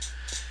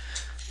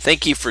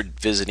Thank you for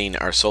visiting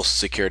our Social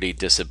Security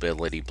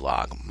Disability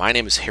blog. My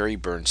name is Harry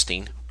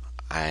Bernstein.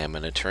 I am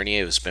an attorney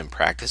who has been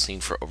practicing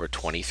for over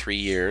 23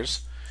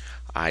 years.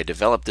 I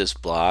developed this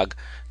blog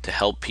to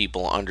help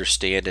people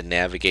understand and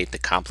navigate the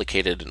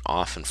complicated and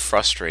often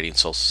frustrating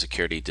Social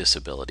Security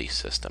disability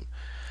system.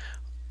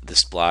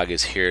 This blog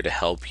is here to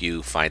help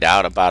you find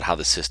out about how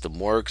the system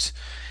works,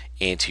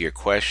 answer your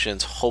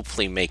questions,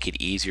 hopefully make it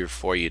easier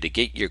for you to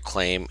get your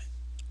claim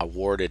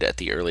awarded at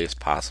the earliest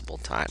possible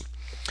time.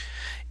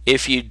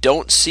 If you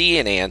don't see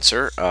an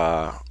answer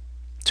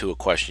to a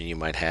question you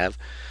might have,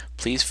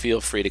 please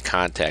feel free to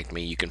contact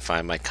me. You can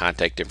find my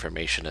contact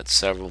information at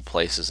several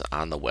places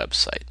on the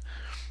website.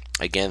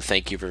 Again,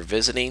 thank you for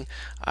visiting.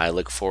 I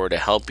look forward to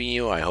helping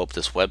you. I hope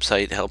this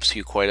website helps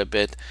you quite a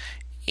bit,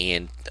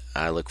 and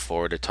I look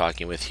forward to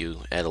talking with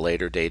you at a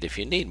later date if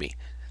you need me.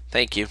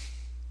 Thank you.